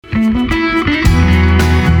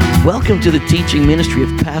Welcome to the teaching ministry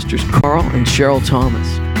of Pastors Karl and Cheryl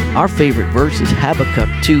Thomas. Our favorite verse is Habakkuk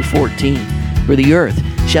 2:14. For the earth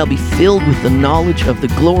shall be filled with the knowledge of the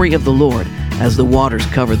glory of the Lord as the waters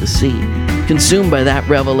cover the sea. Consumed by that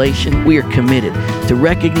revelation, we are committed to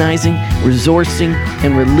recognizing, resourcing,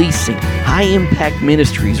 and releasing high-impact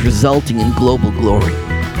ministries resulting in global glory,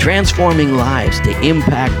 transforming lives to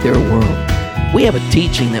impact their world. We have a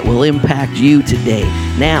teaching that will impact you today.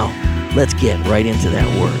 Now, let's get right into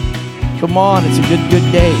that word. Come on, it's a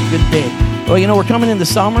good day. Well, you know, we're coming into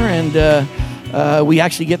summer, and we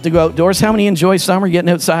actually get to go outdoors. How many enjoy summer, getting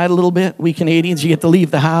outside a little bit? We Canadians, you get to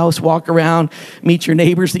leave the house, walk around, meet your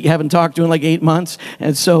neighbors that you haven't talked to in like 8 months,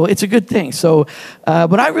 and so it's a good thing. So,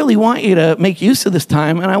 but I really want you to make use of this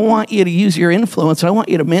time, and I want you to use your influence. I want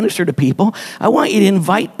you to minister to people. I want you to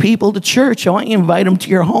invite people to church. I want you to invite them to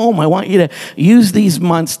your home. I want you to use these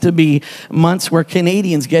months to be months where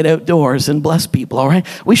Canadians get outdoors and bless people, all right?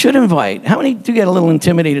 We should invite. How many do get a little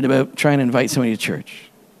intimidated about trying to invite somebody to church?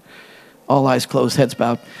 All eyes closed, heads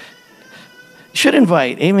bowed. You should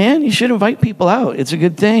invite, amen? You should invite people out. It's a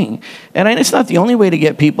good thing. And it's not the only way to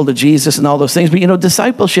get people to Jesus and all those things, but you know,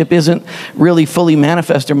 discipleship isn't really fully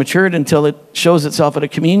manifest or matured until it shows itself at a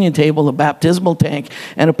communion table, a baptismal tank,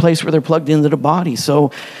 and a place where they're plugged into the body.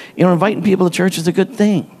 So, you know, inviting people to church is a good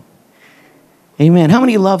thing. Amen. How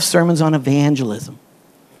many love sermons on evangelism?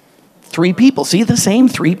 3 people. See, the same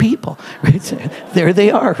 3 people. Right? There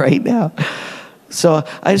they are right now. So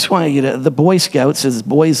I just want you to, the Boy Scouts is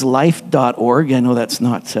boyslife.org. I know that's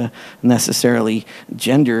not necessarily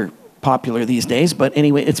gender popular these days, but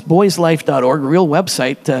anyway, it's boyslife.org, a real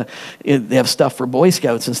website. They have stuff for Boy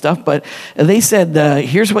Scouts and stuff, but they said,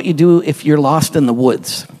 here's what you do if you're lost in the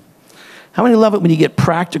woods. How many love it when you get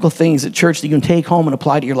practical things at church that you can take home and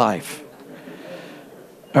apply to your life?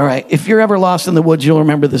 All right, if you're ever lost in the woods, you'll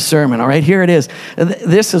remember the sermon. All right, here it is.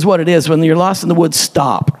 This is what it is. When you're lost in the woods,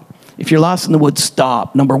 stop. If you're lost in the woods,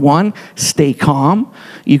 stop. Number 1, stay calm.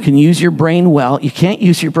 You can use your brain well. You can't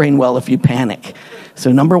use your brain well if you panic.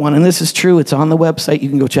 So number 1, and this is true, it's on the website. You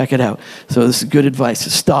can go check it out. So this is good advice.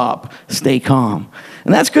 Stop. Stay calm.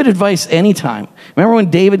 And that's good advice anytime. Remember when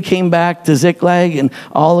David came back to Ziklag and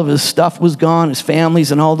all of his stuff was gone, his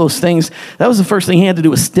families and all those things? That was the first thing he had to do,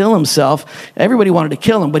 was still himself. Everybody wanted to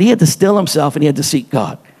kill him, but he had to still himself and he had to seek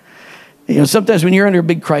God. You know, sometimes when you're under a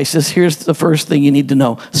big crisis, here's the first thing you need to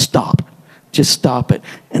know. Stop. Just stop it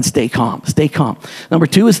and stay calm. Stay calm. Number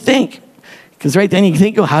 2 is think. Because right then you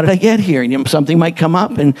think, oh, how did I get here? And something might come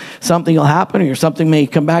up and something will happen, or something may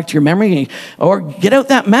come back to your memory, or get out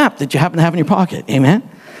that map that you happen to have in your pocket. Amen?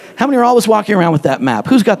 How many are always walking around with that map?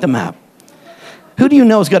 Who's got the map? Who do you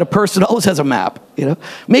know has got a purse that always has a map? You know,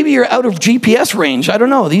 maybe you're out of GPS range. I don't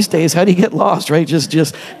know. These days, how do you get lost, right? Just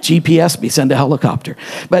GPS me, send a helicopter.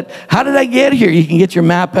 But how did I get here? You can get your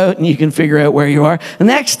map out and you can figure out where you are. The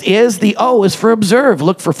next is, the O is for observe.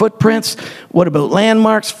 Look for footprints. What about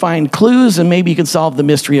landmarks? Find clues, and maybe you can solve the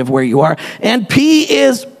mystery of where you are. And P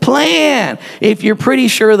is plan. If you're pretty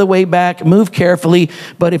sure of the way back, move carefully.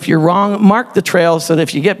 But if you're wrong, mark the trail so that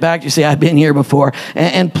if you get back, you say, I've been here before.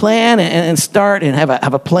 And plan and start and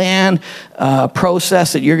have a plan,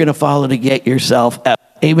 process that you're going to follow to get yourself out.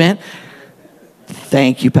 Amen?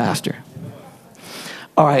 Thank you, Pastor.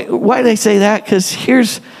 All right, why did I say that? Because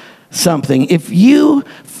here's something. If you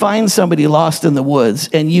find somebody lost in the woods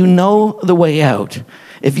and you know the way out,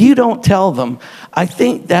 if you don't tell them, I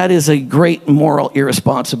think that is a great moral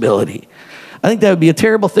irresponsibility. I think that would be a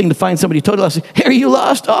terrible thing to find somebody totally lost. Hey, are you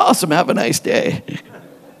lost? Awesome, have a nice day.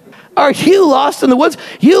 Are you lost in the woods?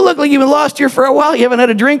 You look like you've been lost here for a while. You haven't had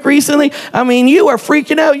a drink recently. I mean, you are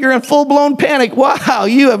freaking out. You're in full-blown panic. Wow,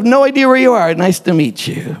 you have no idea where you are. Nice to meet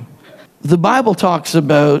you. The Bible talks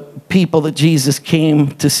about people that Jesus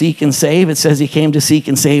came to seek and save. It says he came to seek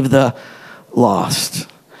and save the lost.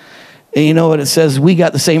 And you know what it says? We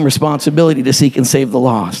got the same responsibility to seek and save the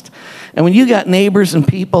lost. And when you got neighbors and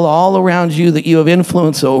people all around you that you have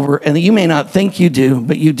influence over, and that you may not think you do,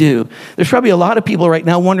 but you do, there's probably a lot of people right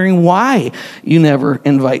now wondering why you never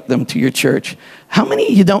invite them to your church. How many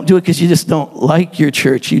of you don't do it because you just don't like your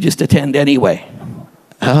church? You just attend anyway.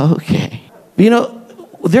 Okay. You know,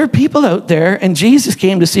 there are people out there, and Jesus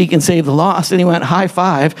came to seek and save the lost, and he went, high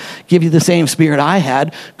five, give you the same spirit I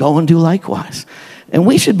had, go and do likewise. And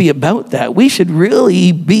we should be about that. We should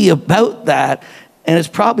really be about that. And it's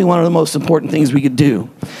probably one of the most important things we could do.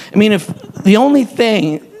 I mean, if the only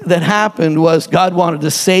thing that happened was God wanted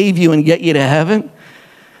to save you and get you to heaven,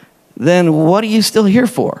 then what are you still here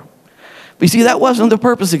for? But you see, that wasn't the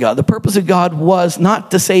purpose of God. The purpose of God was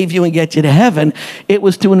not to save you and get you to heaven. It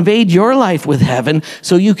was to invade your life with heaven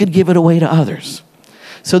so you could give it away to others.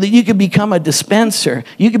 so that you can become a dispenser.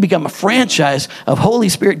 You can become a franchise of Holy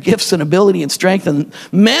Spirit gifts and ability and strength and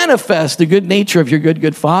manifest the good nature of your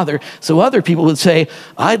good Father. So other people would say,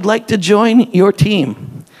 I'd like to join your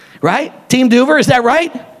team. Right? Team Dover, is that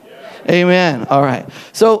right? Amen. All right.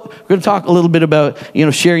 So we're going to talk a little bit about,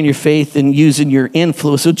 sharing your faith and using your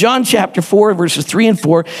influence. So John chapter 4, verses 3 and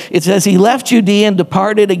 4, it says, he left Judea and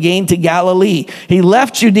departed again to Galilee. He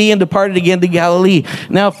left Judea and departed again to Galilee.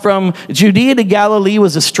 Now, from Judea to Galilee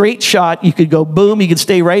was a straight shot. You could go boom. You could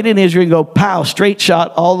stay right in Israel and go pow, straight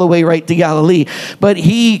shot all the way right to Galilee. But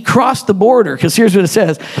he crossed the border, because here's what it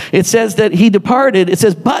says. It says that he departed. It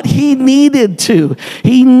says, but he needed to.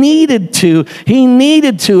 He needed to. He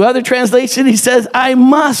needed to. Other translation, he says, I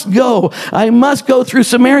must go. I must go through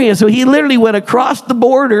Samaria. So he literally went across the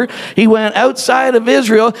border. He went outside of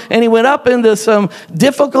Israel, and he went up into some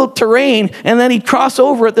difficult terrain, and then he'd cross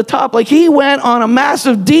over at the top. Like, he went on a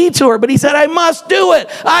massive detour, but he said, I must do it.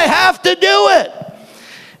 I have to do it.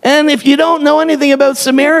 And if you don't know anything about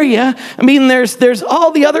Samaria, there's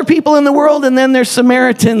all the other people in the world, and then there's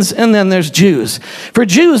Samaritans, and then there's Jews. For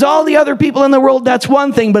Jews, all the other people in the world, that's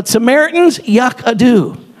one thing, but Samaritans, yuck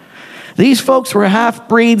a-do. These folks were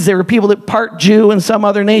half-breeds. They were people that part Jew and some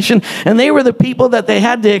other nation. And they were the people that they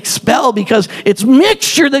had to expel because it's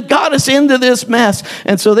mixture that got us into this mess.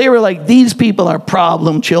 And so they were like, these people are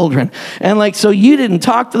problem children. And so you didn't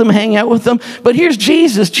talk to them, hang out with them. But here's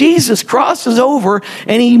Jesus. Jesus crosses over,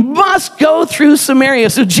 and he must go through Samaria.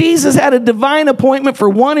 So Jesus had a divine appointment for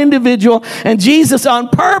one individual. And Jesus, on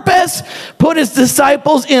purpose, put his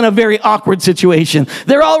disciples in a very awkward situation.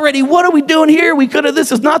 They're already, what are we doing here?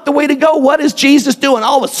 This is not the way to go. What is Jesus doing?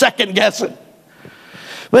 All of a second guessing.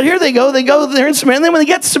 But here they go. They're in Samaria. And then when they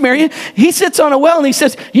get to Samaria, he sits on a well and he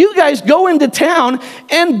says, you guys go into town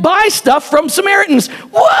and buy stuff from Samaritans.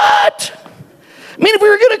 What? If we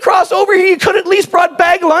were going to cross over here, you could at least brought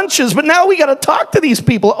bag lunches. But now we got to talk to these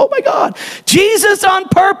people. Oh my God. Jesus on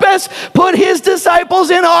purpose put his disciples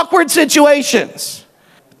in awkward situations.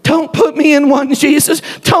 Don't put me in one, Jesus.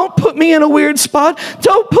 Don't put me in a weird spot.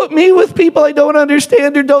 Don't put me with people I don't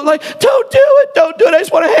understand or don't like. Don't do it. Don't do it. I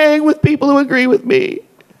just want to hang with people who agree with me.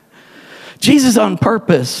 Jesus on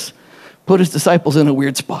purpose put his disciples in a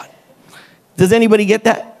weird spot. Does anybody get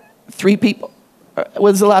that? 3 people.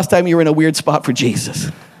 When's the last time you were in a weird spot for Jesus?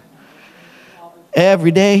 Every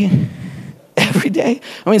day. Every day.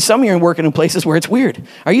 Some of you are working in places where it's weird.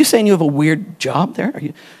 Are you saying you have a weird job there?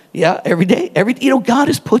 Yeah, every day. God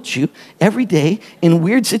has put you every day in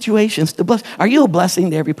weird situations to bless. Are you a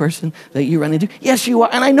blessing to every person that you run into? Yes, you are.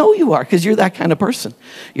 And I know you are, because you're that kind of person.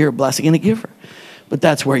 You're a blessing and a giver. But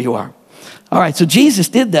that's where you are. All right, so Jesus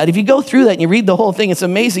did that. If you go through that and you read the whole thing, it's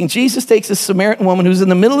amazing. Jesus takes this Samaritan woman who's in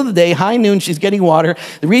the middle of the day, high noon, she's getting water.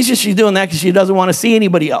 The reason she's doing that is because she doesn't want to see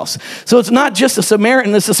anybody else. So it's not just a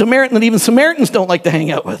Samaritan, it's a Samaritan that even Samaritans don't like to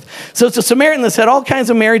hang out with. So it's a Samaritan that's had all kinds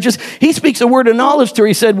of marriages. He speaks a word of knowledge to her.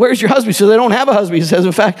 He said, where's your husband? She said, I don't have a husband. He says,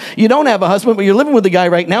 in fact, you don't have a husband, but you're living with the guy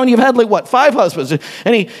right now, and you've had 5 husbands.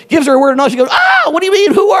 And he gives her a word of knowledge. She goes, what do you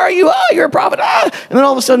mean? Who are you? You're a prophet. And then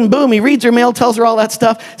all of a sudden, boom, he reads her mail, tells her all that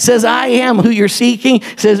stuff, says, I am who you're seeking.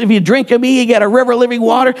 Says, if you drink of me, you get a river of living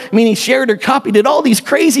water. He shared her cup. He did all these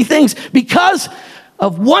crazy things because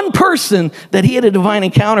of one person that he had a divine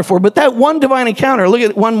encounter for. But that one divine encounter, look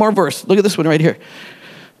at one more verse. Look at this one right here.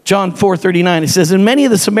 John 4:39, it says, and many of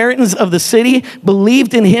the Samaritans of the city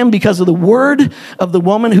believed in him because of the word of the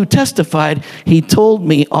woman who testified, he told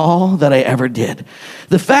me all that I ever did.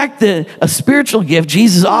 The fact that a spiritual gift,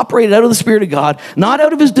 Jesus operated out of the Spirit of God, not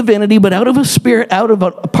out of his divinity, but out of a spirit, out of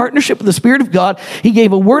a partnership with the Spirit of God. He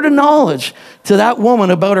gave a word of knowledge to that woman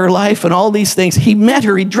about her life and all these things. He met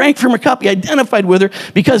her, he drank from her cup, he identified with her.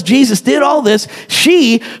 Because Jesus did all this,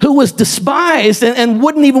 she, who was despised and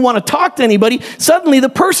wouldn't even want to talk to anybody, suddenly the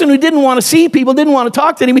person who didn't want to see people, didn't want to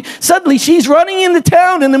talk to anybody, suddenly she's running into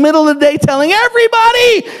town in the middle of the day telling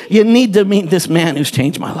everybody, you need to meet this man who's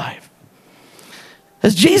changed my life.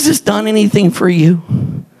 Has Jesus done anything for you?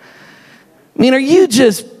 Are you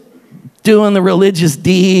just doing the religious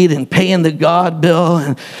deed and paying the God bill,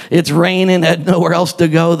 and it's raining, had nowhere else to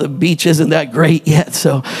go, the beach isn't that great yet,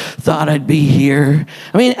 so thought I'd be here?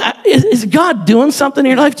 Is God doing something in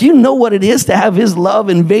your life? Do you know what it is to have his love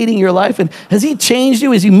invading your life? And has he changed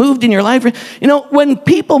you? Has he moved in your life? When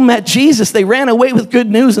people met Jesus, they ran away with good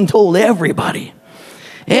news and told everybody.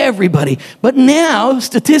 Everybody. But now,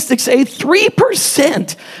 statistics say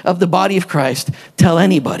 3% of the body of Christ tell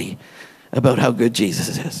anybody about how good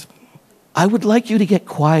Jesus is. I would like you to get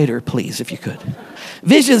quieter, please, if you could.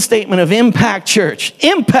 Vision statement of Impact Church.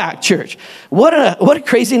 Impact Church. What a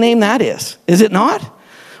crazy name that is it not?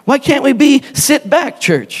 Why can't we be Sit Back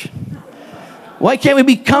Church? Why can't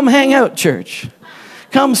we come hang out, church?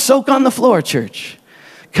 Come soak on the floor, church.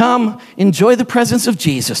 Come enjoy the presence of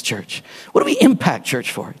Jesus, church. What do we impact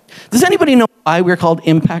church for? Does anybody know why we're called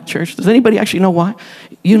Impact Church? Does anybody actually know why?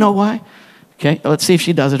 You know why? Okay, let's see if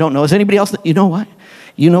she does. I don't know. Does anybody else? You know why?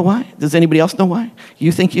 You know why? Does anybody else know why?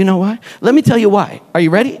 You think you know why? Let me tell you why. Are you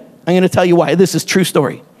ready? I'm going to tell you why. This is true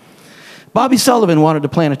story. Bobby Sullivan wanted to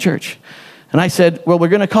plant a church. And I said, well, we're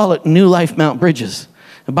going to call it New Life Mount Bridges.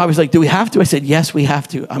 And Bobby's like, do we have to? I said, yes, we have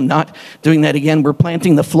to. I'm not doing that again. We're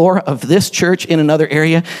planting the floor of this church in another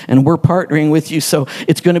area, and we're partnering with you. So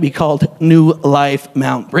it's going to be called New Life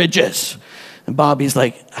Mount Bridges. And Bobby's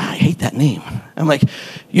like, I hate that name. I'm like,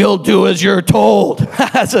 you'll do as you're told.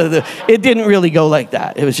 So it didn't really go like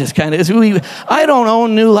that. It was just kind of, I don't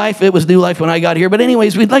own New Life. It was New Life when I got here. But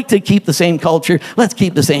anyways, we'd like to keep the same culture. Let's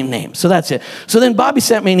keep the same name. So that's it. So then Bobby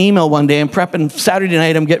sent me an email one day. I'm prepping Saturday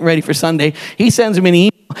night. I'm getting ready for Sunday. He sends me an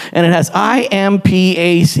email, and it has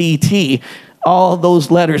IMPACT. All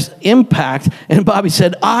those letters, impact. And Bobby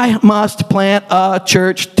said, I must plant a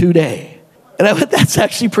church today. And I went, that's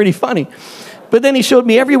actually pretty funny. But then he showed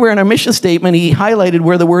me everywhere in our mission statement, he highlighted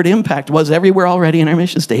where the word impact was everywhere already in our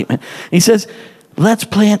mission statement. He says, let's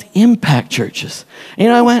plant impact churches.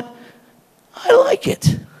 And I went, I like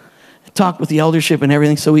it. I talked with the eldership and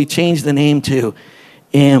everything, so we changed the name to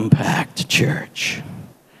Impact Church.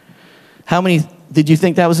 How many, did you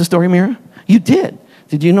think that was a story, Mira? You did.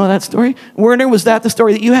 Did you know that story? Werner, was that the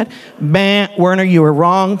story that you had? Werner, you were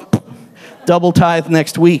wrong. Double tithe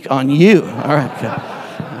next week on you. All right, good.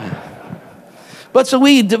 But so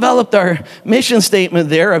we developed our mission statement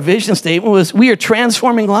there, our vision statement was we are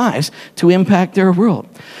transforming lives to impact their world.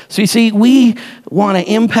 So you see, we want to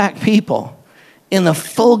impact people in the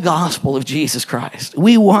full gospel of Jesus Christ.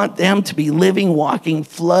 We want them to be living, walking,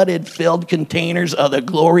 flooded, filled containers of the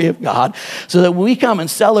glory of God so that when we come and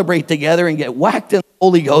celebrate together and get whacked in the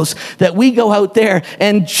Holy Ghost, that we go out there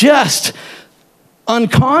and just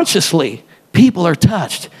unconsciously, people are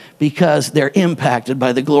touched because they're impacted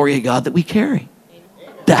by the glory of God that we carry.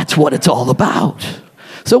 That's what it's all about.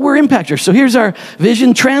 So we're impactors. So here's our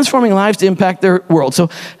vision, transforming lives to impact their world.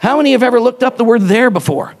 So how many have ever looked up the word there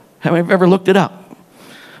before? How many have ever looked it up?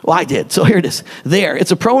 Well, I did. So here it is. There.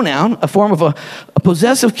 It's a pronoun, a form of a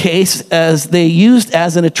possessive case as they used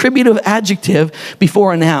as an attributive adjective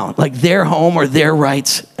before a noun, like their home or their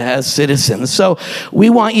rights as citizens. So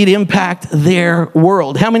we want you to impact their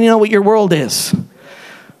world. How many know what your world is?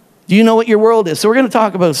 Do you know what your world is? So we're going to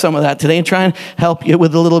talk about some of that today and try and help you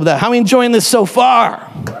with a little of that. How are you enjoying this so far?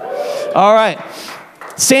 All right.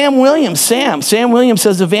 Sam Williams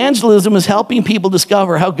says evangelism is helping people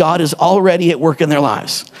discover how God is already at work in their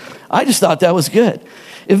lives. I just thought that was good.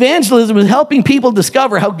 Evangelism is helping people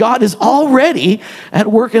discover how God is already at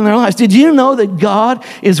work in their lives. Did you know that God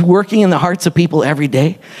is working in the hearts of people every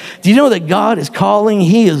day? Do you know that God is calling,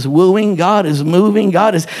 He is wooing, God is moving,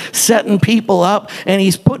 God is setting people up, and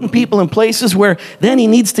He's putting people in places where then He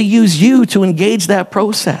needs to use you to engage that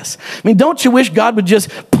process? I mean, don't you wish God would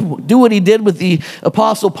just do what He did with the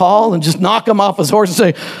Apostle Paul and just knock him off his horse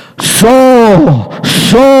and say, Saul,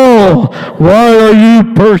 Saul, why are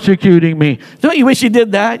you persecuting me? Don't you wish He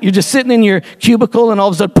did that? You're just sitting in your cubicle and all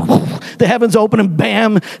of a sudden the heavens open and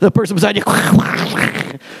bam, the person beside you.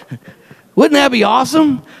 Wouldn't that be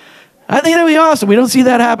awesome? I think that'd be awesome. We don't see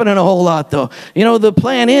that happening a whole lot though. You know, the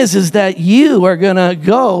plan is that you are going to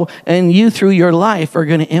go and you through your life are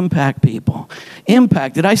going to impact people.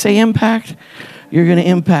 Impact. Did I say impact? You're going to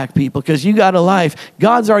impact people because you got a life.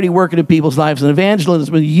 God's already working in people's lives, and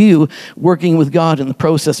evangelism is you working with God in the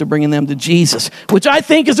process of bringing them to Jesus, which I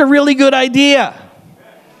think is a really good idea.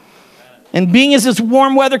 And being as it's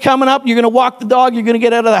warm weather coming up, you're going to walk the dog, you're going to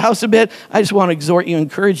get out of the house a bit. I just want to exhort you,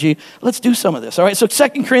 encourage you. Let's do some of this, all right? So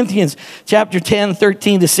 2 Corinthians chapter 10,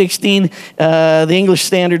 13 to 16, the English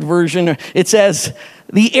Standard Version, it says,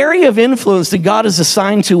 the area of influence that God has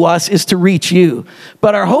assigned to us is to reach you.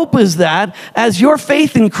 But our hope is that as your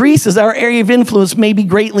faith increases, our area of influence may be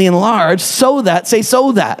greatly enlarged so that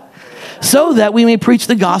we may preach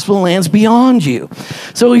the gospel in lands beyond you.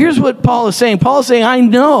 So here's what Paul is saying. Paul is saying, I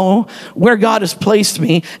know where God has placed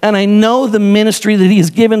me, and I know the ministry that He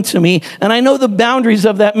has given to me, and I know the boundaries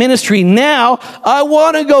of that ministry. Now, I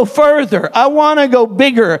want to go further. I want to go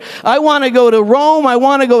bigger. I want to go to Rome. I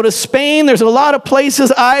want to go to Spain. There's a lot of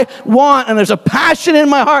places I want, and there's a passion in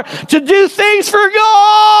my heart to do things for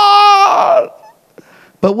God.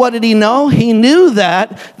 But what did he know? He knew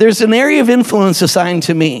that there's an area of influence assigned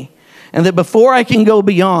to me. And that before I can go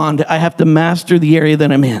beyond, I have to master the area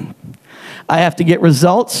that I'm in. I have to get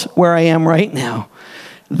results where I am right now.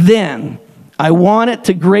 Then I want it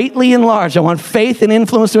to greatly enlarge. I want faith and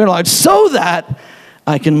influence to enlarge so that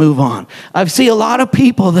I can move on. I see a lot of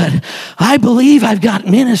people that I believe I've got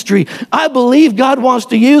ministry. I believe God wants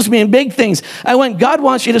to use me in big things. God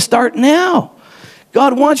wants you to start now.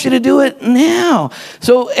 God wants you to do it now.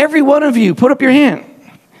 So every one of you, put up your hand.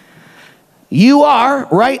 You are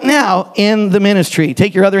right now in the ministry.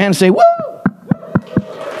 Take your other hand and say, woo!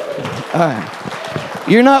 All right.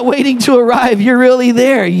 You're not waiting to arrive. You're really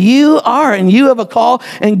there. You are, and you have a call,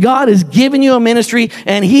 and God has given you a ministry,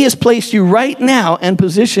 and He has placed you right now and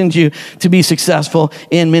positioned you to be successful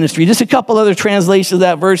in ministry. Just a couple other translations of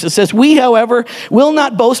that verse. It says, we, however, will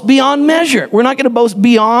not boast beyond measure. We're not going to boast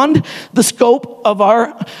beyond the scope of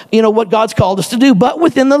our, what God's called us to do, but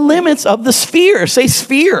within the limits of the sphere. Say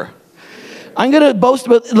sphere. I'm going to boast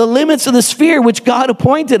about the limits of the sphere which God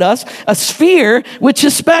appointed us, a sphere which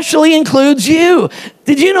especially includes you.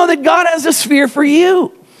 Did you know that God has a sphere for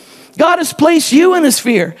you? God has placed you in a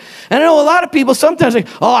sphere. And I know a lot of people sometimes say,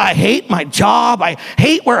 oh, I hate my job. I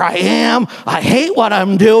hate where I am. I hate what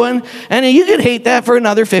I'm doing. And you could hate that for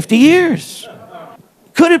another 50 years.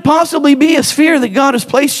 Could it possibly be a sphere that God has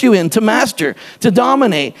placed you in to master, to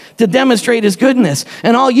dominate, to demonstrate His goodness?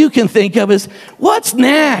 And all you can think of is, what's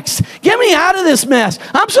next? Get me out of this mess.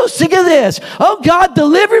 I'm so sick of this. Oh, God,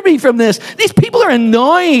 deliver me from this. These people are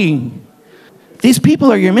annoying. These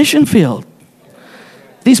people are your mission field.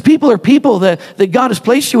 These people are people that God has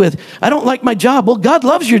placed you with. I don't like my job. Well, God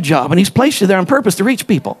loves your job, and He's placed you there on purpose to reach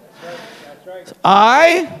people. So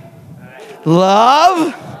I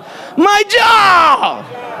love my job.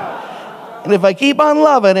 And if I keep on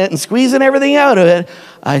loving it and squeezing everything out of it,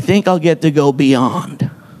 I think I'll get to go beyond.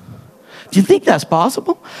 Do you think that's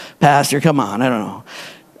possible? Pastor, come on, I don't know.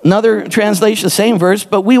 Another translation, the same verse,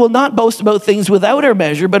 but we will not boast about things without our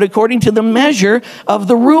measure, but according to the measure of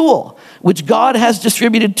the rule, which God has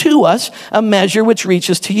distributed to us, a measure which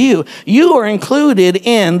reaches to you. You are included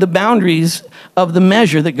in the boundaries of the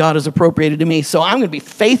measure that God has appropriated to me. So I'm going to be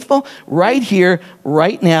faithful right here,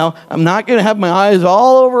 right now. I'm not going to have my eyes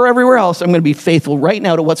all over everywhere else. I'm going to be faithful right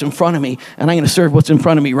now to what's in front of me, and I'm going to serve what's in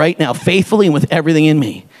front of me right now, faithfully and with everything in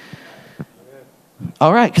me.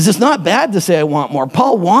 All right, because it's not bad to say I want more.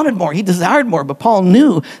 Paul wanted more. He desired more, but Paul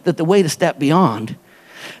knew that the way to step beyond.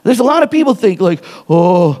 There's a lot of people think like,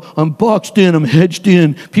 oh, I'm boxed in, I'm hedged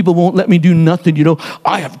in. People won't let me do nothing,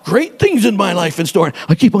 I have great things in my life in store.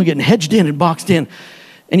 I keep on getting hedged in and boxed in.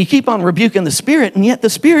 And you keep on rebuking the Spirit, and yet the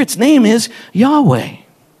Spirit's name is Yahweh.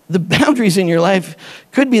 The boundaries in your life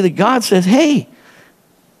could be that God says, hey,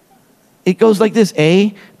 it goes like this,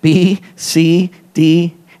 A, B, C,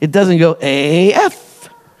 D. It doesn't go A, F.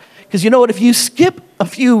 Because you know what? If you skip a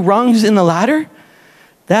few rungs in the ladder,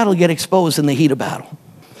 that'll get exposed in the heat of battle.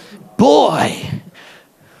 Boy,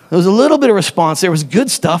 there was a little bit of response. There was good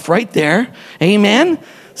stuff right there. Amen?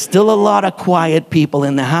 Still a lot of quiet people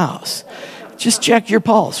in the house. Just check your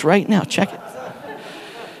pulse right now. Check it.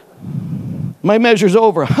 My measure's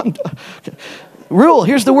over. Rule,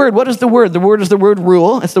 here's the word. What is the word? The word is the word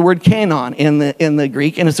rule. It's the word kanon in the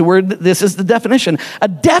Greek, and it's the word, this is the definition. A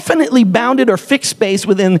definitely bounded or fixed space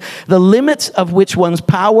within the limits of which one's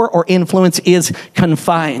power or influence is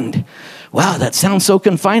confined. Wow, that sounds so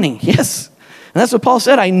confining. Yes. And that's what Paul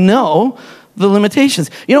said. I know the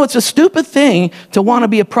limitations. It's a stupid thing to want to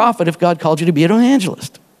be a prophet if God called you to be an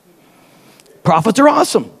evangelist. Prophets are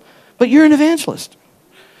awesome, but you're an evangelist.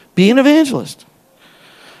 Be an evangelist.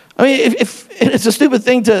 I mean, if it's a stupid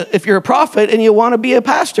thing if you're a prophet and you want to be a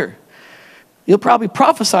pastor. You'll probably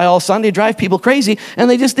prophesy all Sunday, drive people crazy, and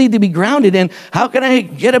they just need to be grounded in, how can I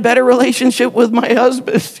get a better relationship with my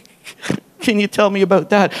husband? Can you tell me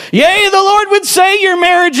about that? Yea, the Lord would say your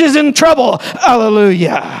marriage is in trouble.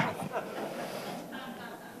 Hallelujah.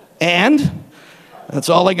 And that's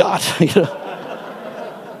all I got.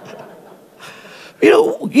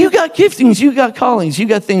 You got giftings, you got callings, you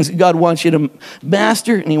got things that God wants you to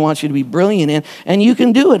master and He wants you to be brilliant in, and you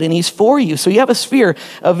can do it, and He's for you. So you have a sphere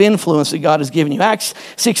of influence that God has given you. Acts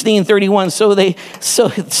 16:31.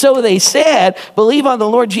 So they said, believe on the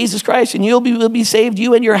Lord Jesus Christ, and you'll be saved,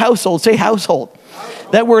 you and your household. Say household.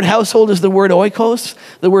 That word household is the word oikos.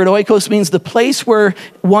 The word oikos means the place where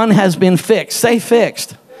one has been fixed. Say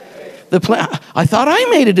fixed. I thought I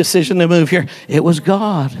made a decision to move here. It was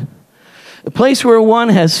God. The place where one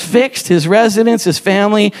has fixed his residence, his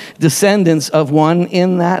family, descendants of one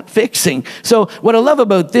in that fixing. So what I love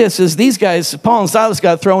about this is these guys, Paul and Silas,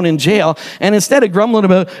 got thrown in jail. And instead of grumbling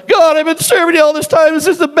about, God, I've been serving you all this time. This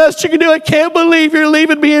is the best you can do. I can't believe you're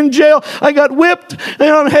leaving me in jail. I got whipped and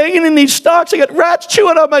I'm hanging in these stocks. I got rats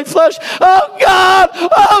chewing on my flesh. Oh,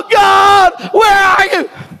 God, where are you?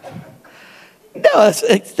 No,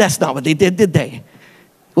 that's not what they did they?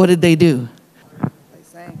 What did they do?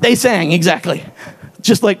 They sang, exactly.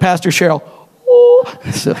 Just like Pastor Cheryl. Oh,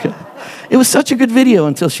 so good. It was such a good video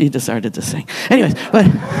until she decided to sing. Anyways,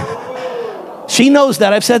 but she knows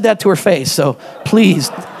that. I've said that to her face, so please.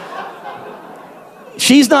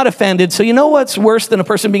 She's not offended. So you know what's worse than a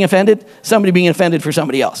person being offended? Somebody being offended for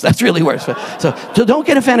somebody else. That's really worse. So don't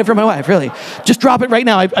get offended for my wife, really. Just drop it right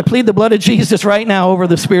now. I plead the blood of Jesus right now over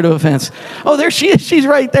the spirit of offense. Oh, there she is. She's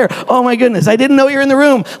right there. Oh, my goodness. I didn't know you were in the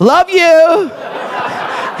room. Love you.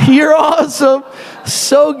 You're awesome.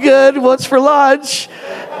 So good. What's for lunch?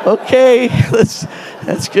 Okay.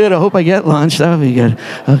 That's good. I hope I get lunch. That would be good.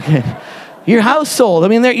 Okay. Your household. I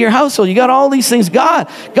mean, your household. You got all these things. God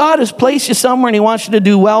has placed you somewhere and he wants you to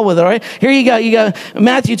do well with it, all right? Here you got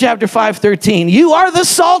Matthew chapter 5:13. You are the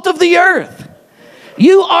salt of the earth.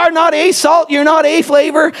 You are not a salt. You're not a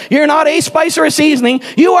flavor. You're not a spice or a seasoning.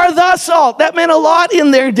 You are the salt. That meant a lot in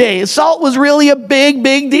their day. Salt was really a big,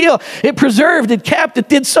 big deal. It preserved, it kept, it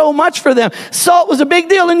did so much for them. Salt was a big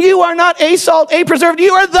deal, and you are not a salt, a preservative.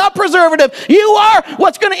 You are the preservative. You are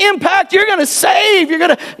what's going to impact. You're going to save. You're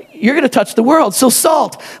going to touch the world. So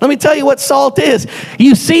salt, let me tell you what salt is.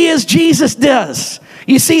 You see as Jesus does.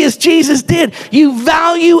 You see, as Jesus did, you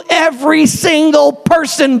value every single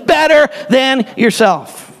person better than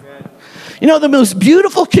yourself. You know, the most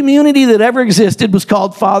beautiful community that ever existed was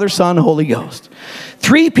called Father, Son, Holy Ghost.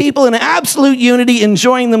 3 people in absolute unity,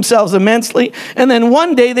 enjoying themselves immensely. And then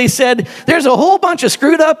one day they said, there's a whole bunch of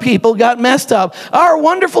screwed up people, got messed up. Our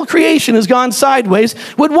wonderful creation has gone sideways.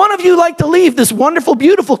 Would one of you like to leave this wonderful,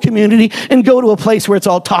 beautiful community and go to a place where it's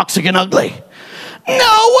all toxic and ugly?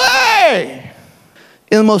 No way!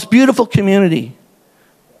 In the most beautiful community,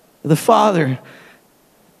 the Father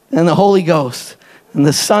and the Holy Ghost and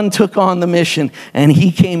the Son took on the mission, and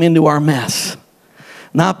he came into our mess.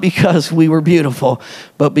 Not because we were beautiful,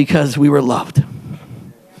 but because we were loved. And,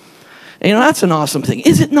 you know, that's an awesome thing,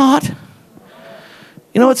 is it not?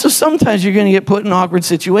 You know, so sometimes you're going to get put in awkward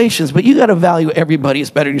situations, but you got to value everybody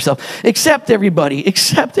as better than yourself. Accept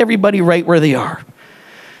everybody right where they are.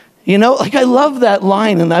 You know, like I love that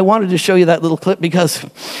line, and I wanted to show you that little clip because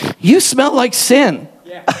you smell like sin.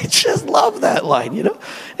 Yeah. I just love that line, you know.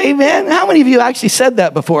 Amen. How many of you actually said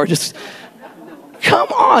that before? Just, come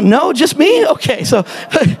on, no, just me? Okay, so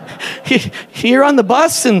you're on the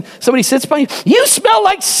bus and somebody sits by you. You smell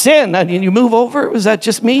like sin. And you move over. Was that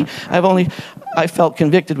just me? I felt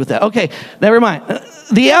convicted with that. Okay, never mind.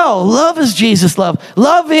 The L, love is Jesus' love.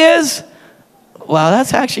 Love is, wow,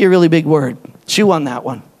 that's actually a really big word. Chew on that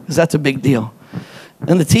one. Because that's a big deal.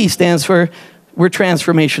 And the T stands for we're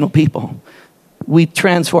transformational people. We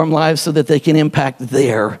transform lives so that they can impact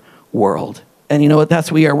their world. And you know what? That's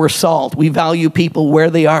who we are. We're salt. We value people where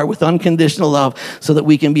they are with unconditional love so that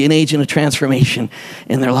we can be an agent of transformation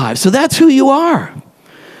in their lives. So that's who you are.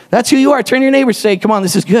 That's who you are. Turn to your neighbor and say, come on,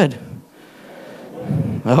 this is good.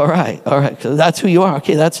 All right. So that's who you are.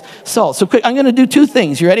 Okay, that's salt. So quick, I'm going to do 2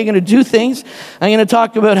 things. You ready? I'm going to do things. I'm going to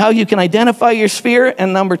talk about how you can identify your sphere,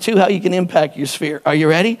 and number 2, how you can impact your sphere. Are you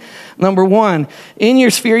ready? Number 1, in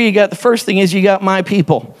your sphere, the first thing is you got my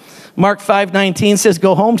people. Mark 5:19 says,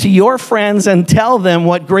 go home to your friends and tell them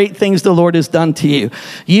what great things the Lord has done to you.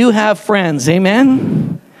 You have friends.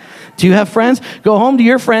 Amen? Do you have friends? Go home to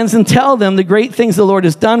your friends and tell them the great things the Lord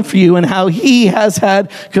has done for you and how he has had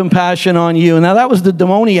compassion on you. Now that was the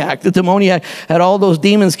demoniac. The demoniac had all those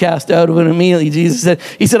demons cast out of him immediately. He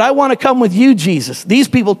said, I want to come with you, Jesus. These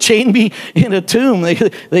people chained me in a tomb.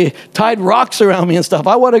 They tied rocks around me and stuff.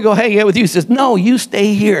 I want to go hang out with you. He says, no, you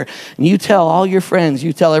stay here. And you tell all your friends,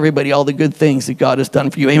 you tell everybody all the good things that God has done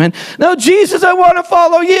for you. Amen. No, Jesus, I want to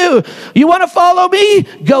follow you. You want to follow me?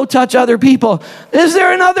 Go touch other people. Is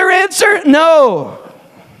there another answer? No.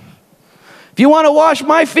 If you want to wash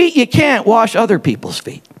my feet, you can't wash other people's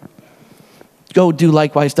feet. Go do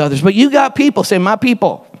likewise to others. But you got people. Say, my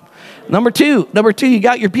people. Number two, you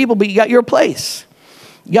got your people, but you got your place.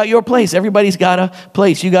 You got your place. Everybody's got a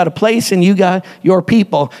place. You got a place and you got your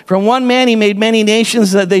people. From one man, he made many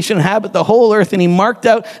nations that they should inhabit the whole earth, and he marked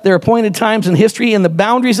out their appointed times in history and the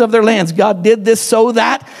boundaries of their lands. God did this so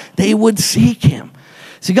that they would seek him.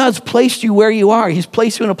 See, God's placed you where you are. He's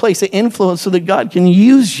placed you in a place of influence so that God can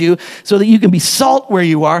use you so that you can be salt where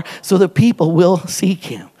you are so that people will seek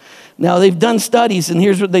him. Now, they've done studies, and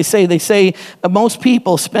here's what they say. They say most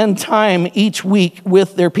people spend time each week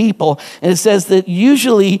with their people. And it says that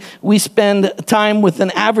usually we spend time with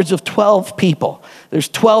an average of 12 people. There's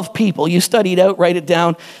 12 people. You study it out, write it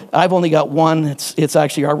down. I've only got one. It's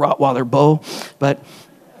actually our Rottweiler, Bo. But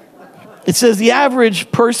It says the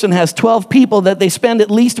average person has 12 people that they spend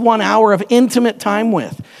at least 1 hour of intimate time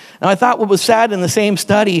with. Now, I thought what was sad in the same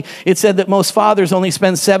study, it said that most fathers only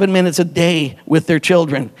spend 7 minutes a day with their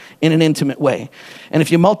children in an intimate way. And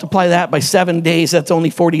if you multiply that by 7 days, that's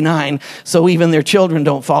only 49. So even their children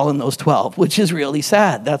don't fall in those 12, which is really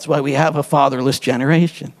sad. That's why we have a fatherless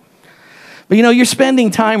generation. But you're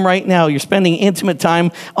spending time right now. You're spending intimate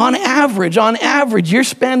time. On average, you're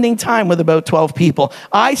spending time with about 12 people.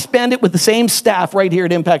 I spend it with the same staff right here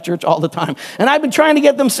at Impact Church all the time. And I've been trying to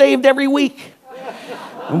get them saved every week.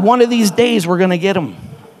 And one of these days, we're going to get them.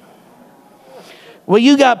 Well,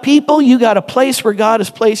 you got people. You got a place where God has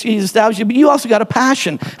placed you. He's established you. But you also got a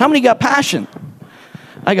passion. How many got passion?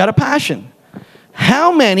 I got a passion.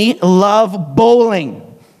 How many love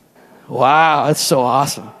bowling? Wow, that's so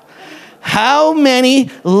awesome. How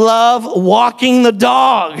many love walking the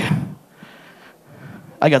dog?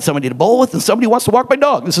 I got somebody to bowl with and somebody wants to walk my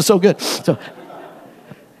dog. This is so good. So,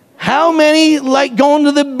 how many like going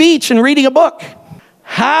to the beach and reading a book?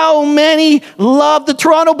 How many love the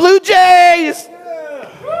Toronto Blue Jays?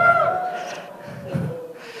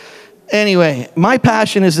 Anyway, my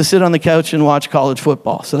passion is to sit on the couch and watch college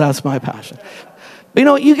football. So that's my passion.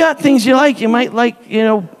 But you got things you like. You might like,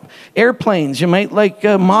 airplanes. You might like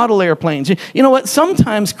model airplanes. You know what?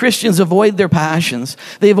 Sometimes Christians avoid their passions.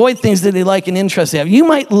 They avoid things that they like and interest they have. You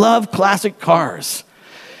might love classic cars.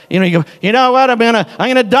 You go, you know what? I'm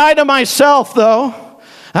gonna die to myself though,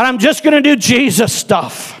 and I'm just gonna do Jesus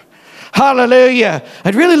stuff. Hallelujah.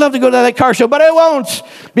 I'd really love to go to that car show, but I won't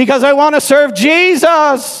because I want to serve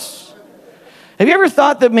Jesus. Have you ever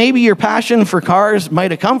thought that maybe your passion for cars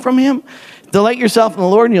might have come from him? Delight yourself in the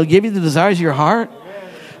Lord and he'll give you the desires of your heart.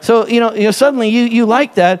 So, suddenly you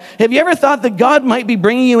like that. Have you ever thought that God might be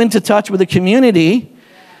bringing you into touch with a community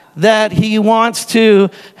that he wants to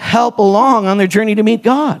help along on their journey to meet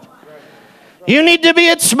God? You need to be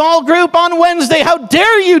at small group on Wednesday. How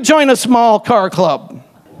dare you join a small car club?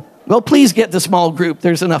 Well, please get the small group.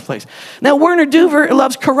 There's enough place. Now, Werner Duver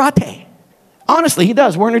loves karate. Honestly, he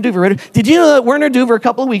does. Werner Duver. Did you know that Werner Duver a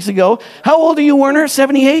couple of weeks ago, how old are you, Werner?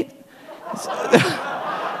 78?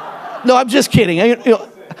 No, I'm just kidding.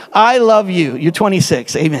 I love you. You're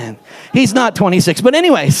 26. Amen. He's not 26. But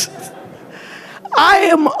anyways, I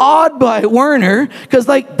am awed by Werner because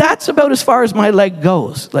that's about as far as my leg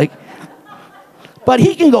goes. But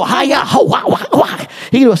he can go hi-ya, ho-wah-wah-wah.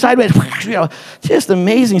 He can go sideways, just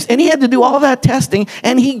amazing. And he had to do all that testing,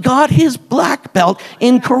 and he got his black belt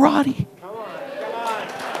in karate. Come on.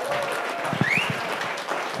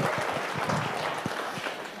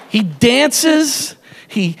 He dances.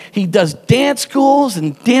 He does dance schools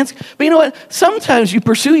and dance. But you know what? Sometimes you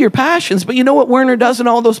pursue your passions. But you know what Werner does in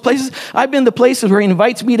all those places? I've been to places where he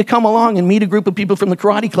invites me to come along and meet a group of people from the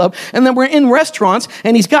karate club. And then we're in restaurants,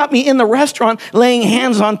 and he's got me in the restaurant laying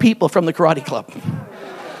hands on people from the karate club.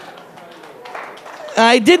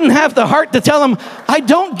 I didn't have the heart to tell him, I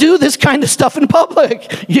don't do this kind of stuff in public,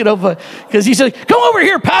 because he said, come over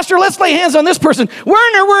here, Pastor, let's lay hands on this person.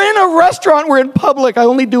 Werner, we're in a restaurant, we're in public. I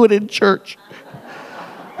only do it in church.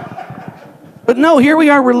 But no, here we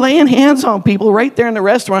are. We're laying hands on people right there in the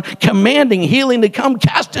restaurant, commanding healing to come,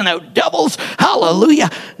 casting out devils.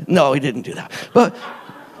 Hallelujah. No, he didn't do that. But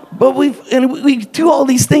we do all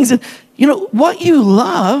these things. And, what you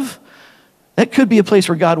love, that could be a place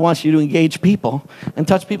where God wants you to engage people and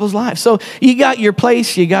touch people's lives. So you got your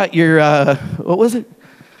place. You got your, what was it?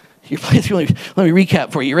 Your place. Let me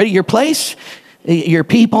recap for you. Ready? Your place, your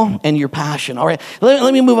people, and your passion. All right,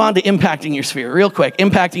 let me move on to impacting your sphere real quick.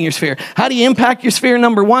 Impacting your sphere. How do you impact your sphere?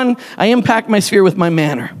 Number one, I impact my sphere with my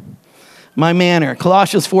manner. My manner.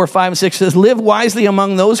 Colossians 4:5-6 says, live wisely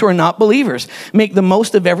among those who are not believers. Make the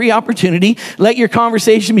most of every opportunity. Let your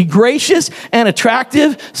conversation be gracious and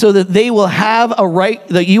attractive so that you will have a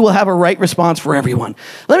right response for everyone.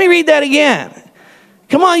 Let me read that again.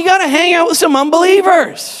 Come on, you got to hang out with some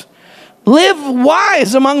unbelievers. Live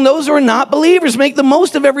wise among those who are not believers. Make the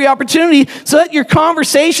most of every opportunity so that your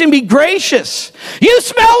conversation be gracious. You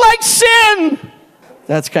smell like sin.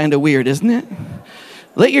 That's kind of weird, isn't it?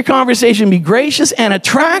 Let your conversation be gracious and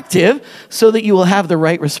attractive so that you will have the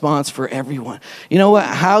right response for everyone. You know what?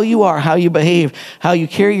 How you are, how you behave, how you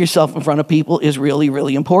carry yourself in front of people is really,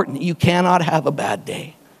 really important. You cannot have a bad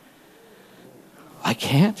day. I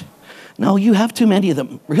can't? No, you have too many of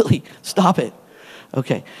them. Really, stop it.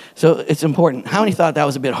 Okay, so it's important. How many thought that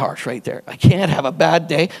was a bit harsh right there? I can't have a bad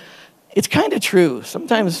day. It's kind of true.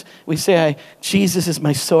 Sometimes we say, Jesus is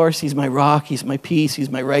my source, he's my rock, he's my peace, he's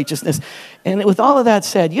my righteousness. And with all of that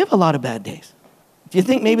said, you have a lot of bad days. Do you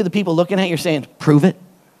think maybe the people looking at you are saying, prove it?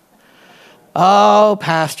 Oh,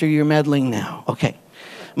 Pastor, you're meddling now. Okay.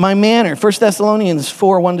 My manner, 1 Thessalonians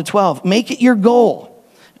 4, 1-12. Make it your goal.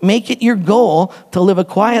 Make it your goal to live a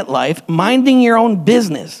quiet life, minding your own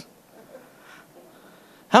business.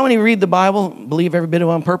 How many read the Bible, believe every bit of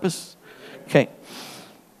it on purpose? Okay.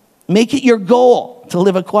 Make it your goal to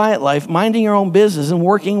live a quiet life, minding your own business and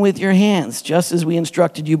working with your hands, just as we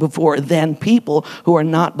instructed you before. Then people who are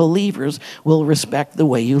not believers will respect the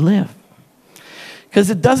way you live. Because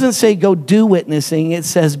it doesn't say go do witnessing, it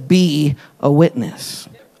says be a witness.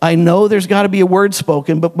 I know there's got to be a word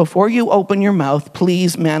spoken, but before you open your mouth,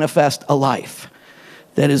 please manifest a life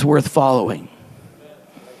that is worth following.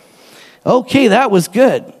 Okay, that was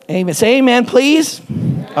good. Amen. Say amen, please.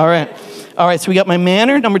 All right. All right, so we got my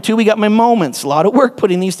manner. Number 2, we got my moments. A lot of work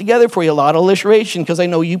putting these together for you. A lot of alliteration, because I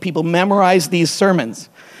know you people memorize these sermons.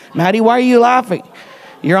 Maddie, why are you laughing?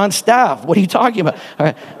 You're on staff. What are you talking about? All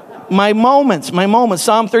right. My moments.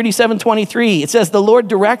 Psalm 37:23. It says, the Lord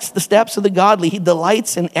directs the steps of the godly. He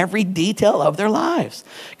delights in every detail of their lives.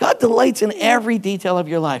 God delights in every detail of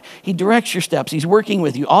your life. He directs your steps. He's working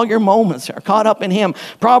with you. All your moments are caught up in him.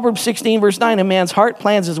 Proverbs 16, verse 9, a man's heart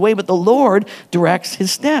plans his way, but the Lord directs his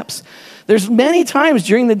steps. There's many times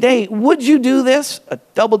during the day, would you do this? A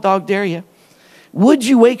double dog dare you. Would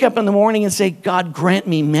you wake up in the morning and say, God, grant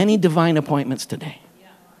me many divine appointments today?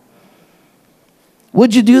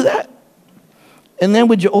 Would you do that? And then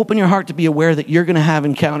would you open your heart to be aware that you're going to have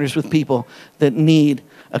encounters with people that need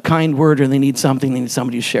a kind word or they need something, they need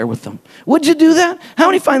somebody to share with them? Would you do that? How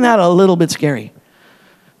many find that a little bit scary?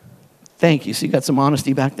 Thank you. So you got some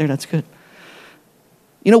honesty back there. That's good.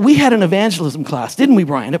 You know, we had an evangelism class, didn't we,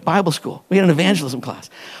 Brian, at Bible school? We had an evangelism class.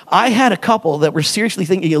 I had a couple that were seriously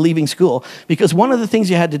thinking of leaving school because one of the things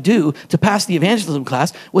you had to do to pass the evangelism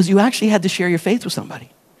class was you actually had to share your faith with somebody.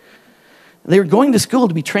 They were going to school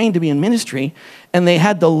to be trained to be in ministry, and they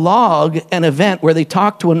had to log an event where they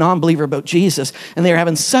talked to a non-believer about Jesus, and they were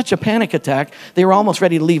having such a panic attack, they were almost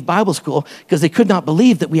ready to leave Bible school because they could not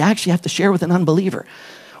believe that we actually have to share with an unbeliever.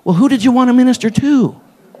 Well, who did you want to minister to?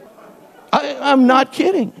 I'm not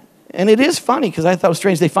kidding. And it is funny because I thought it was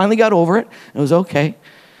strange. They finally got over it. It was okay.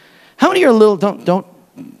 How many are a little, don't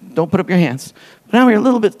put up your hands, but how many are a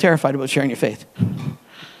little bit terrified about sharing your faith?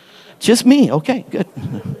 Just me. Okay, good.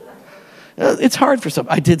 It's hard for some.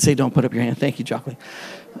 I did say don't put up your hand. Thank you, Jocelyn.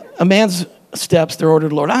 A man's steps, they're ordered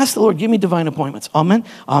of the Lord. Ask the Lord, give me divine appointments. Amen.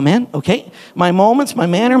 Amen. Okay. My moments, my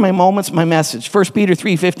manner, my moments, my message. 1 Peter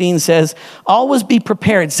 3:15 says, always be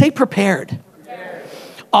prepared. Say prepared.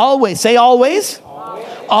 Always. Say always.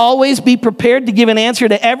 Always be prepared to give an answer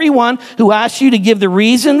to everyone who asks you to give the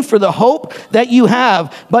reason for the hope that you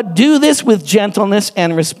have. But do this with gentleness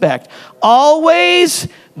and respect. Always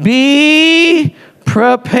be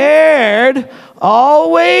prepared.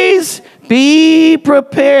 Always be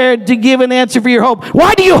prepared to give an answer for your hope.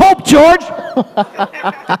 Why do you hope, George?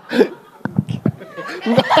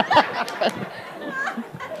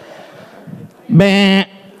 Man.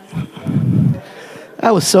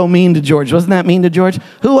 That was so mean to George. Wasn't that mean to George?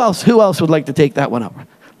 Who else would like to take that one up?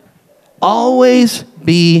 Always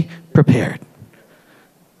be prepared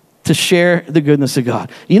to share the goodness of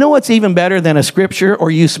God. You know what's even better than a scripture or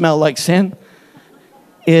you smell like sin?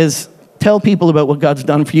 Is tell people about what God's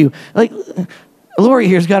done for you. Like, Lori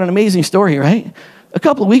here's got an amazing story, right? A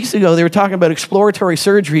couple of weeks ago, they were talking about exploratory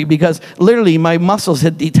surgery because literally my muscles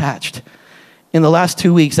had detached. In the last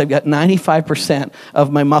 2 weeks, I've got 95%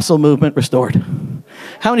 of my muscle movement restored.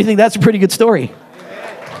 How many think that's a pretty good story?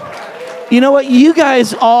 You know what? You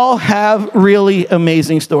guys all have really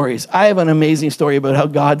amazing stories. I have an amazing story about how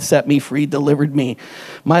God set me free, delivered me.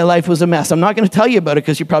 My life was a mess. I'm not going to tell you about it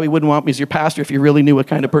because you probably wouldn't want me as your pastor if you really knew what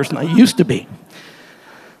kind of person I used to be.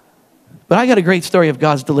 But I got a great story of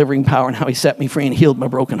God's delivering power and how he set me free and healed my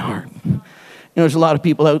broken heart. You know, there's a lot of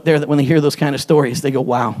people out there that when they hear those kind of stories, they go,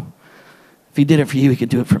 wow, if he did it for you, he could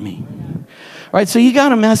do it for me. All right, so you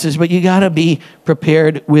got a message, but you got to be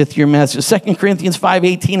prepared with your message. 2 Corinthians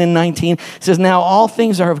 5:18 and 19 says, now all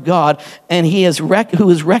things are of God, and he is who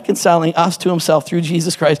is reconciling us to himself through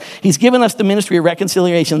Jesus Christ. He's given us the ministry of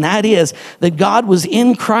reconciliation. That is, that God was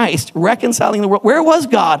in Christ reconciling the world. Where was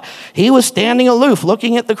God? He was standing aloof,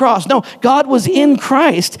 looking at the cross. No, God was in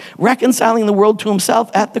Christ reconciling the world to himself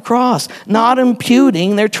at the cross, not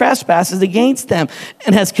imputing their trespasses against them,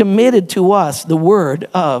 and has committed to us the word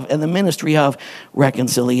of and the ministry of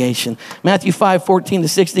reconciliation. Matthew 5:14 to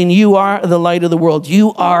 16, you are the light of the world.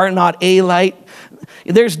 You are not a light.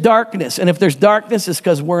 There's darkness, and if there's darkness, it's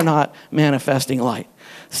because we're not manifesting light.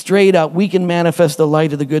 straight up, we can manifest the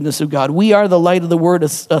light of the goodness of God. We are the light of the word, a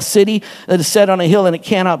city that is set on a hill and it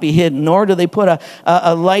cannot be hidden. Nor do they put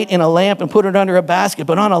a light in a lamp and put it under a basket,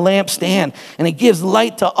 but on a lampstand. And it gives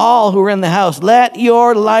light to all who are in the house. Let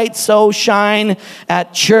your light so shine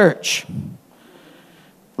at church.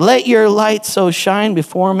 Let your light so shine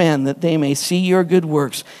before men that they may see your good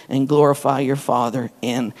works and glorify your Father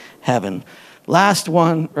in heaven. Last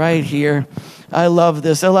one right here. I love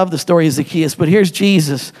this. I love the story of Zacchaeus, but here's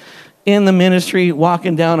Jesus in the ministry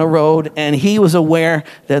walking down a road, and he was aware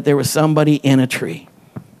that there was somebody in a tree.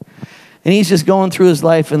 And he's just going through his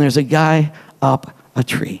life, and there's a guy up a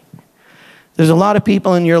tree. There's a lot of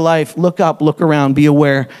people in your life. Look up, look around, be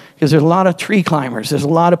aware, because there's a lot of tree climbers. There's a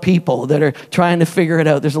lot of people that are trying to figure it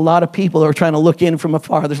out. There's a lot of people that are trying to look in from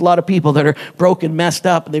afar. There's a lot of people that are broken, messed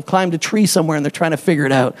up, and they've climbed a tree somewhere, and they're trying to figure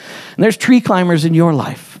it out. And there's tree climbers in your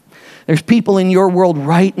life. There's people in your world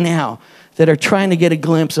right now that are trying to get a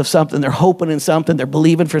glimpse of something. They're hoping in something. They're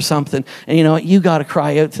believing for something. And you know what? You got to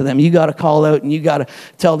cry out to them. You got to call out, and you got to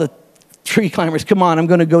tell the tree climbers, come on, I'm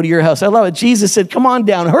going to go to your house. I love it. Jesus said, come on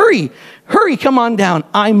down. Hurry, come on down.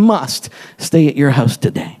 I must stay at your house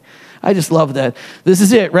today. I just love that. This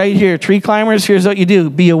is it right here. Tree climbers, here's what you do.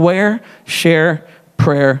 Be aware, share,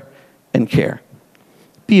 prayer, and care.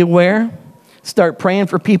 Be aware. Start praying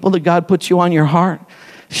for people that God puts you on your heart.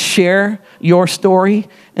 Share your story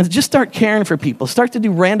and just start caring for people. Start to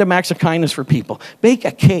do random acts of kindness for people. Bake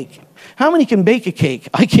a cake. How many can bake a cake?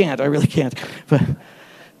 I can't. I really can't. But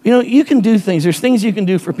you know, you can do things. There's things you can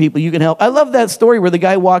do for people. You can help. I love that story where the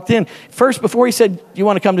guy walked in. First, before he said, do you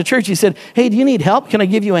want to come to church? He said, hey, do you need help? Can I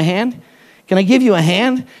give you a hand? Can I give you a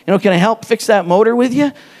hand? You know, can I help fix that motor with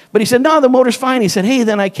you? But he said, no, the motor's fine. He said, hey,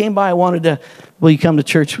 then I came by. I wanted to, will you come to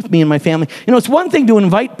church with me and my family? You know, it's one thing to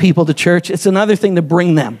invite people to church. It's another thing to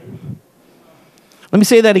bring them. Let me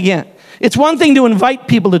say that again. It's one thing to invite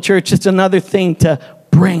people to church. It's another thing to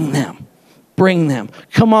bring them. Bring them.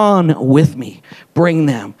 Come on with me. Bring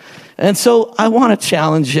them. And so I want to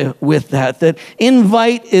challenge you with that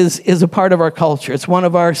invite is a part of our culture. It's one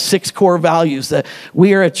of our 6 core values, that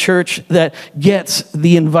we are a church that gets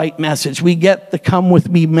the invite message. We get the come with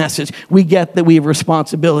me message. We get that we have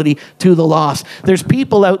responsibility to the lost. There's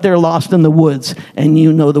people out there lost in the woods, and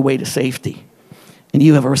you know the way to safety. And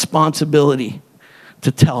you have a responsibility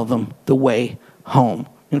to tell them the way home.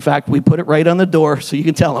 In fact, we put it right on the door so you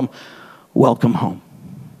can tell them, welcome home.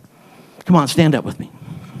 Come on, stand up with me.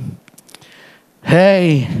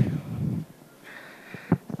 Hey.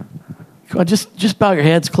 Come on, just bow your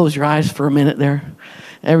heads, close your eyes for a minute there.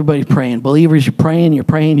 Everybody praying. Believers, you're praying, you're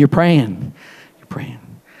praying, you're praying. You're praying.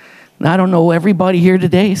 Now, I don't know everybody here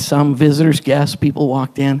today. Some visitors, guests, people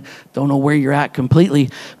walked in. Don't know where you're at completely.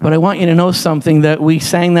 But I want you to know something, that we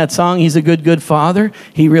sang that song, He's a Good, Good Father.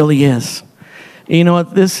 He really is. You know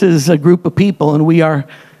what? This is a group of people, and we are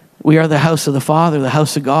the house of the Father, the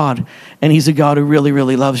house of God, and He's a God who really,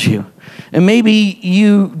 really loves you. And maybe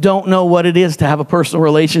you don't know what it is to have a personal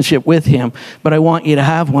relationship with Him, but I want you to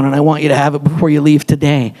have one, and I want you to have it before you leave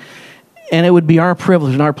today. And it would be our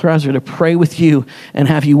privilege and our pleasure to pray with you and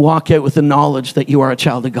have you walk out with the knowledge that you are a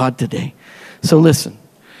child of God today. So listen.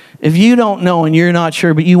 If you don't know and you're not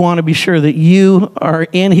sure, but you want to be sure that you are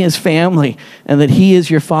in His family and that He is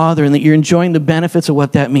your Father and that you're enjoying the benefits of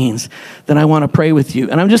what that means, then I want to pray with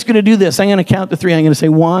you. And I'm just going to do this. I'm going to count to 3. I'm going to say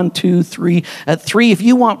 1, 2, 3. At 3, if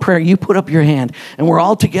you want prayer, you put up your hand and we're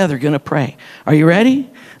all together going to pray. Are you ready?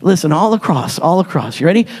 Listen, all across. You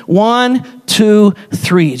ready? 1, 2,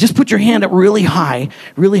 3. Just put your hand up really high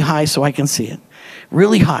so I can see it.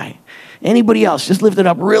 Really high. Anybody else? Just lift it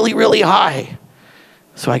up really, really high,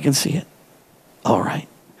 so I can see it. All right,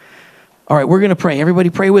 we're going to pray. Everybody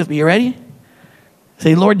pray with me. You ready?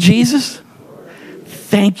 Say, Lord Jesus,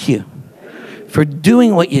 thank you for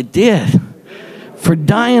doing what you did, for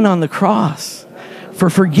dying on the cross, for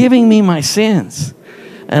forgiving me my sins.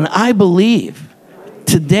 And I believe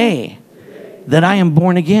today that I am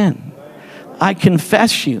born again. I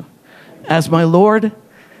confess you as my Lord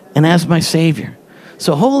and as my Savior.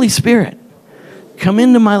 So Holy Spirit, come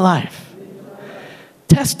into my life.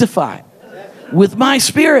 Testify with my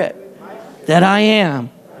spirit that I am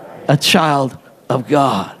a child of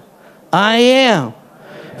God. I am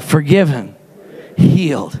forgiven,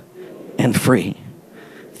 healed, and free.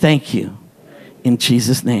 Thank you. In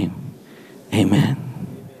Jesus' name,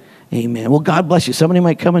 amen. Amen. Well, God bless you. Somebody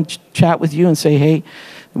might come and chat with you and say, hey,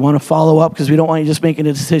 we want to follow up because we don't want you just making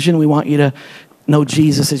a decision. We want you to know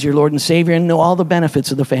Jesus as your Lord and Savior and know all the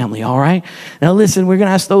benefits of the family, all right? Now listen, we're going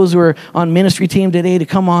to ask those who are on ministry team today to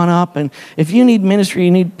come on up. And if you need ministry,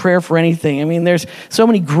 you need prayer for anything. I mean, there's so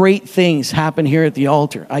many great things happen here at the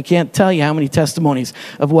altar. I can't tell you how many testimonies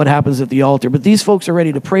of what happens at the altar. But these folks are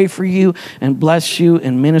ready to pray for you and bless you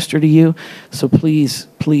and minister to you. So please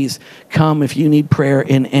come if you need prayer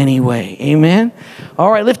in any way. Amen?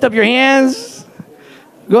 All right, lift up your hands.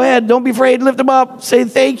 Go ahead. Don't be afraid. Lift them up. Say,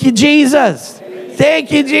 thank you, Jesus.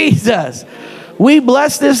 Thank you, Jesus. We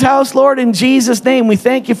bless this house, Lord, in Jesus' name. We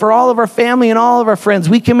thank you for all of our family and all of our friends.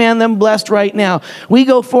 We command them blessed right now. We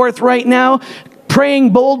go forth right now, praying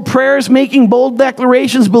bold prayers, making bold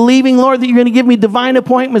declarations, believing, Lord, that you're going to give me divine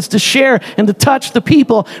appointments to share and to touch the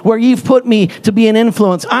people where you've put me to be an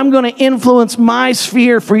influence. I'm going to influence my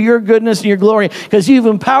sphere for your goodness and your glory because you've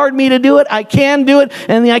empowered me to do it. I can do it,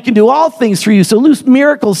 and I can do all things through you. So loose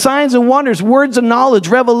miracles, signs and wonders, words of knowledge,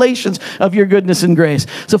 revelations of your goodness and grace.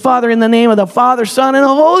 So, Father, in the name of the Father, Son, and the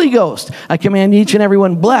Holy Ghost, I command each and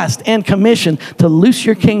everyone blessed and commissioned to loose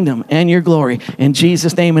your kingdom and your glory. In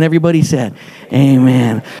Jesus' name, and everybody said,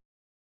 amen.